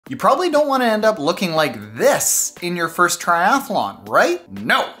You probably don't want to end up looking like this in your first triathlon, right?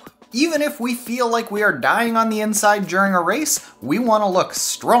 No. Even if we feel like we are dying on the inside during a race, we want to look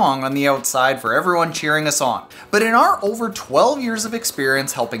strong on the outside for everyone cheering us on. But in our over 12 years of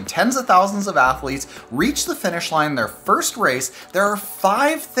experience helping tens of thousands of athletes reach the finish line their first race, there are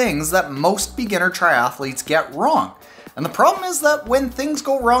 5 things that most beginner triathletes get wrong. And the problem is that when things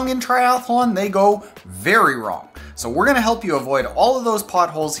go wrong in triathlon, they go very wrong. So we're going to help you avoid all of those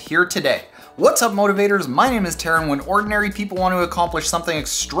potholes here today. What's up, motivators? My name is Taren. When ordinary people want to accomplish something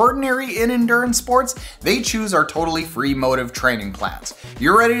extraordinary in endurance sports, they choose our totally free Motive training plans.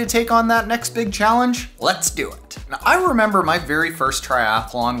 You're ready to take on that next big challenge? Let's do it. Now, I remember my very first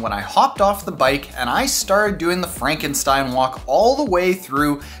triathlon when I hopped off the bike and I started doing the Frankenstein walk all the way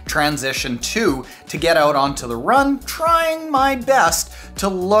through transition 2 to get out onto the run, trying my best to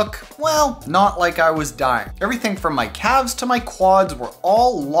look, well, not like I was dying. Everything from my calves to my quads were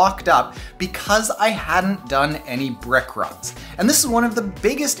all locked up because I hadn't done any brick runs. And this is one of the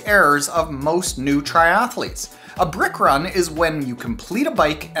biggest errors of most new triathletes. A brick run is when you complete a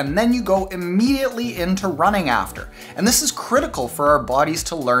bike and then you go immediately into running after. And this is critical for our bodies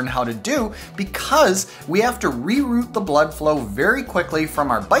to learn how to do because we have to reroute the blood flow very quickly from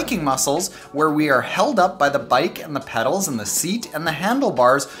our biking muscles, where we are held up by the bike and the pedals and the seat and the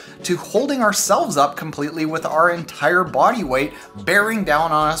handlebars, to holding ourselves up completely with our entire body weight bearing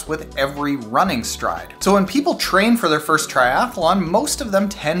down on us with every running stride. So when people train for their first triathlon, most of them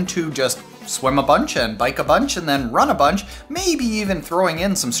tend to just swim a bunch and bike a bunch and then run a bunch, maybe even throwing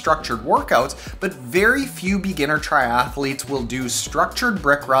in some structured workouts, but very few beginner triathletes will do structured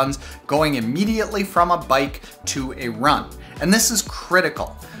brick runs going immediately from a bike to a run. And this is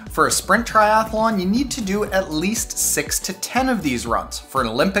critical. For a sprint triathlon, you need to do at least 6 to 10 of these runs. For an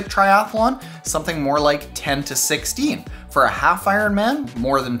Olympic triathlon, something more like 10 to 16. For a half Ironman,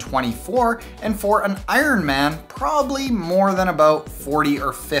 more than 24. And for an Ironman, probably more than about 40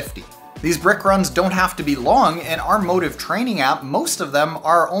 or 50. These brick runs don't have to be long. In our Motive training app, most of them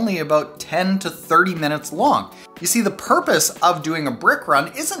are only about 10 to 30 minutes long. You see, the purpose of doing a brick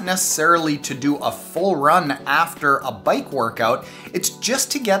run isn't necessarily to do a full run after a bike workout. It's just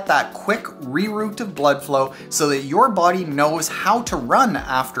to get that quick reroute of blood flow so that your body knows how to run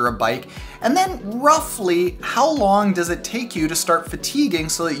after a bike. And then roughly, how long does it take you to start fatiguing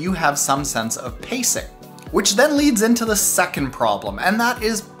so that you have some sense of pacing? Which then leads into the second problem, and that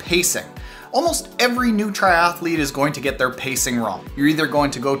is pacing. Almost every new triathlete is going to get their pacing wrong. You're either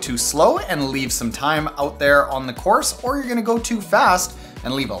going to go too slow and leave some time out there on the course, or you're going to go too fast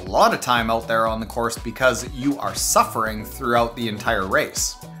and leave a lot of time out there on the course because you are suffering throughout the entire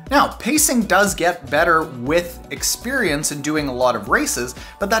race. Now, pacing does get better with experience in doing a lot of races,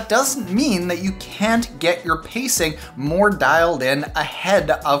 but that doesn't mean that you can't get your pacing more dialed in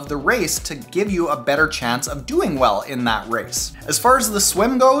ahead of the race to give you a better chance of doing well in that race. As far as the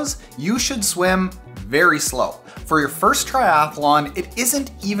swim goes, you should swim very slow. For your first triathlon, it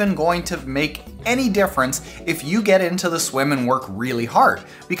isn't even going to make any difference if you get into the swim and work really hard,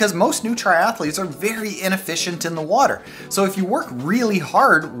 because most new triathletes are very inefficient in the water. So if you work really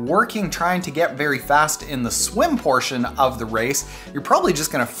hard trying to get very fast in the swim portion of the race, you're probably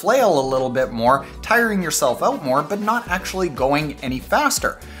just going to flail a little bit more, tiring yourself out more, but not actually going any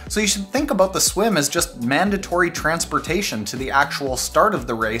faster. So you should think about the swim as just mandatory transportation to the actual start of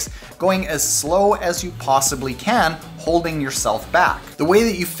the race, going as slow as you possibly can, holding yourself back. The way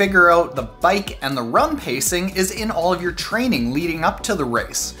that you figure out the bike and the run pacing is in all of your training leading up to the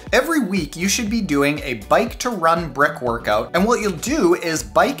race. Every week you should be doing a bike to run brick workout, and what you'll do is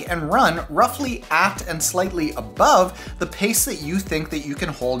bike and run roughly at and slightly above the pace that you think that you can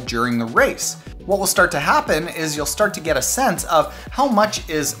hold during the race. What will start to happen is you'll start to get a sense of how much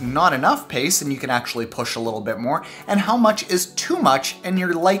is not enough pace and you can actually push a little bit more, and how much is too much and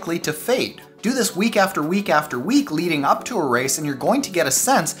you're likely to fade. Do this week after week after week leading up to a race, and you're going to get a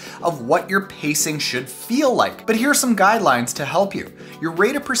sense of what your pacing should feel like. But here are some guidelines to help you. Your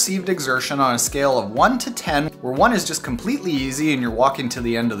rate of perceived exertion on a scale of 1 to 10, where 1 is just completely easy and you're walking to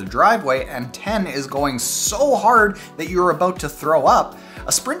the end of the driveway, and 10 is going so hard that you're about to throw up,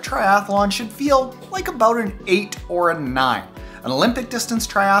 a sprint triathlon should feel like about an 8 or a 9. An Olympic distance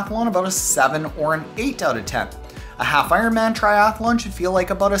triathlon about a 7 or an 8 out of 10. A half Ironman triathlon should feel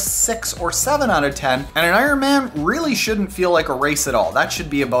like about a 6 or 7 out of 10, and an Ironman really shouldn't feel like a race at all. That should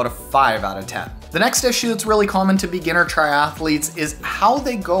be about a 5 out of 10. The next issue that's really common to beginner triathletes is how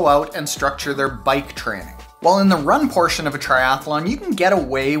they go out and structure their bike training. While in the run portion of a triathlon, you can get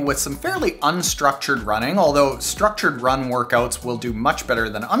away with some fairly unstructured running, although structured run workouts will do much better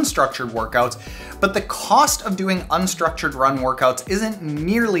than unstructured workouts, but the cost of doing unstructured run workouts isn't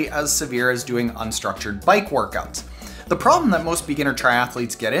nearly as severe as doing unstructured bike workouts. The problem that most beginner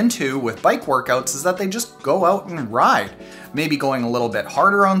triathletes get into with bike workouts is that they just go out and ride. Maybe going a little bit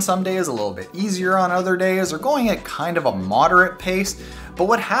harder on some days, a little bit easier on other days, or going at kind of a moderate pace. But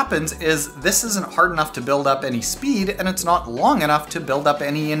what happens is this isn't hard enough to build up any speed, and it's not long enough to build up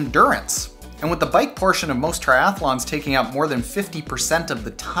any endurance. And with the bike portion of most triathlons taking up more than 50% of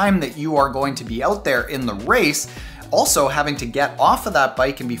the time that you are going to be out there in the race, also having to get off of that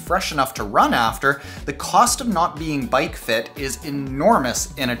bike and be fresh enough to run after, the cost of not being bike fit is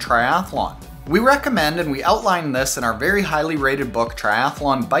enormous in a triathlon. We recommend, and we outline this in our very highly rated book,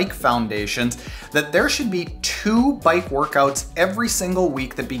 Triathlon Bike Foundations, that there should be 2 bike workouts every single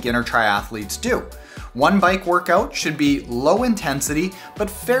week that beginner triathletes do. One bike workout should be low intensity, but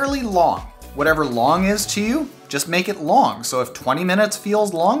fairly long. Whatever long is to you, just make it long. So if 20 minutes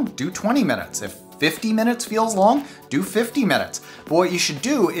feels long, do 20 minutes. If 50 minutes feels long, do 50 minutes. But what you should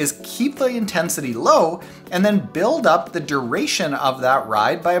do is keep the intensity low and then build up the duration of that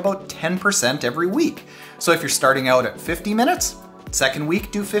ride by about 10% every week. So if you're starting out at 50 minutes, second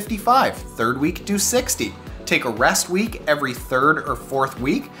week do 55, third week do 60. Take a rest week every third or fourth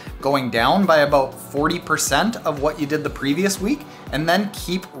week, going down by about 40% of what you did the previous week, and then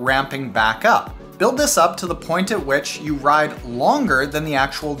keep ramping back up. Build this up to the point at which you ride longer than the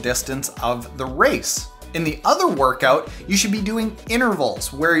actual distance of the race. In the other workout, you should be doing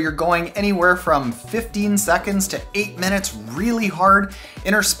intervals where you're going anywhere from 15 seconds to 8 minutes really hard,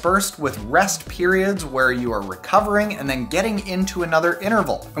 interspersed with rest periods where you are recovering and then getting into another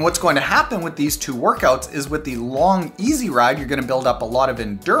interval. And what's going to happen with these 2 workouts is with the long, easy ride, you're going to build up a lot of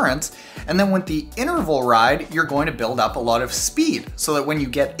endurance. And then with the interval ride, you're going to build up a lot of speed so that when you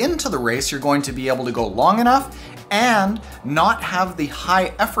get into the race, you're going to be able to go long enough and not have the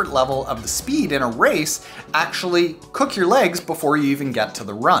high effort level of the speed in a race actually cook your legs before you even get to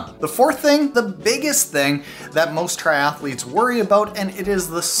the run. The fourth thing, the biggest thing that most triathletes worry about, and it is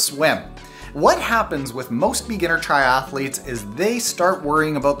the swim. What happens with most beginner triathletes is they start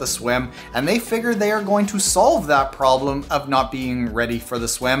worrying about the swim and they figure they are going to solve that problem of not being ready for the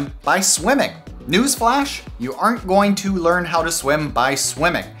swim by swimming. Newsflash, you aren't going to learn how to swim by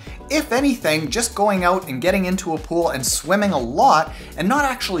swimming. If anything, just going out and getting into a pool and swimming a lot and not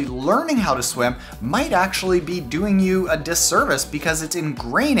actually learning how to swim might actually be doing you a disservice because it's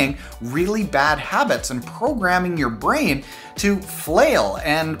ingraining really bad habits and programming your brain to flail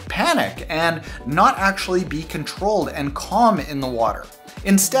and panic and not actually be controlled and calm in the water.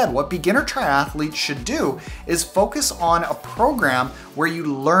 Instead, what beginner triathletes should do is focus on a program where you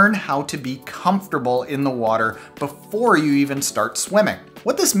learn how to be comfortable in the water before you even start swimming.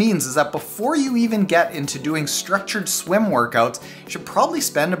 What this means is that before you even get into doing structured swim workouts, you should probably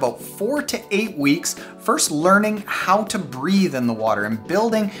spend about 4 to 8 weeks first learning how to breathe in the water and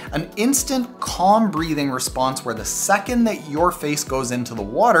building an instant calm breathing response where the second that your face goes into the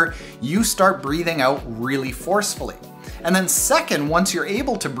water, you start breathing out really forcefully. And then second, once you're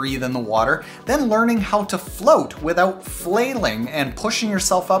able to breathe in the water, then learning how to float without flailing and pushing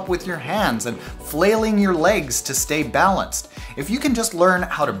yourself up with your hands and flailing your legs to stay balanced. If you can just learn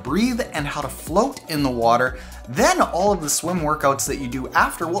how to breathe and how to float in the water, then all of the swim workouts that you do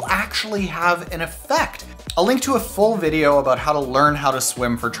after will actually have an effect. I'll link to a full video about how to learn how to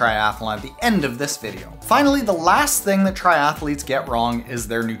swim for triathlon at the end of this video. Finally, the last thing that triathletes get wrong is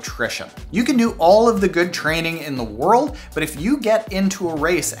their nutrition. You can do all of the good training in the world, but if you get into a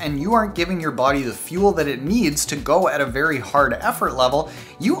race and you aren't giving your body the fuel that it needs to go at a very hard effort level,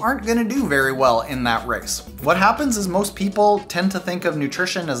 you aren't going to do very well in that race. What happens is most people tend to think of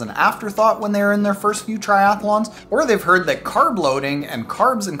nutrition as an afterthought when they're in their first few triathlons, or they've heard that carb loading and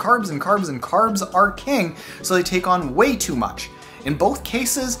carbs and carbs and carbs and carbs are king, so they take on way too much. In both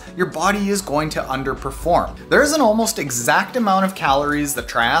cases, your body is going to underperform. There is an almost exact amount of calories that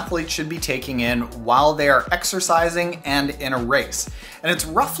triathletes should be taking in while they are exercising and in a race. And it's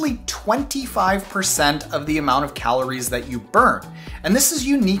roughly 25% of the amount of calories that you burn. And this is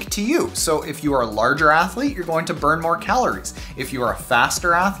unique to you. So if you are a larger athlete, you're going to burn more calories. If you are a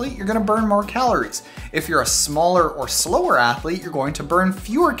faster athlete, you're going to burn more calories. If you're a smaller or slower athlete, you're going to burn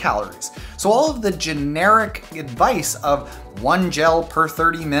fewer calories. So all of the generic advice of 1 gel per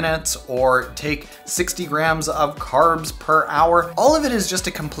 30 minutes or take 60 grams of carbs per hour, all of it is just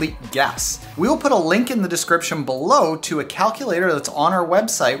a complete guess. We will put a link in the description below to a calculator that's on our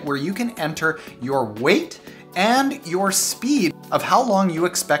website where you can enter your weight and your speed of how long you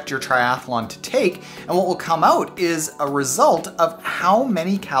expect your triathlon to take, and what will come out is a result of how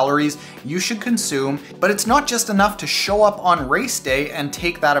many calories you should consume. But it's not just enough to show up on race day and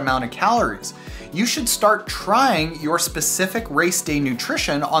take that amount of calories. You should start trying your specific race day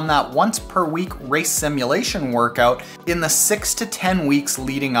nutrition on that once per week race simulation workout in the 6 to 10 weeks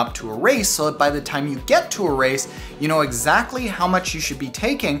leading up to a race, so that by the time you get to a race, you know exactly how much you should be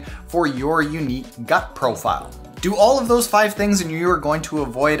taking for your unique gut profile. Do all of those 5 things and you are going to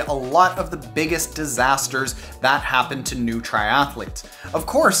avoid a lot of the biggest disasters that happen to new triathletes. Of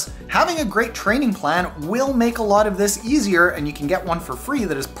course, having a great training plan will make a lot of this easier, and you can get one for free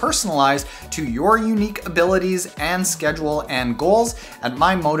that is personalized to your unique abilities and schedule and goals at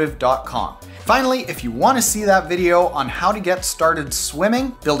mymotive.com. Finally, if you want to see that video on how to get started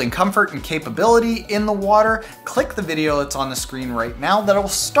swimming, building comfort and capability in the water, click the video that's on the screen right now. That'll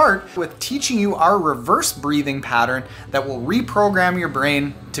start with teaching you our reverse breathing pattern that will reprogram your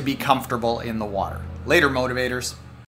brain to be comfortable in the water. Later, motivators.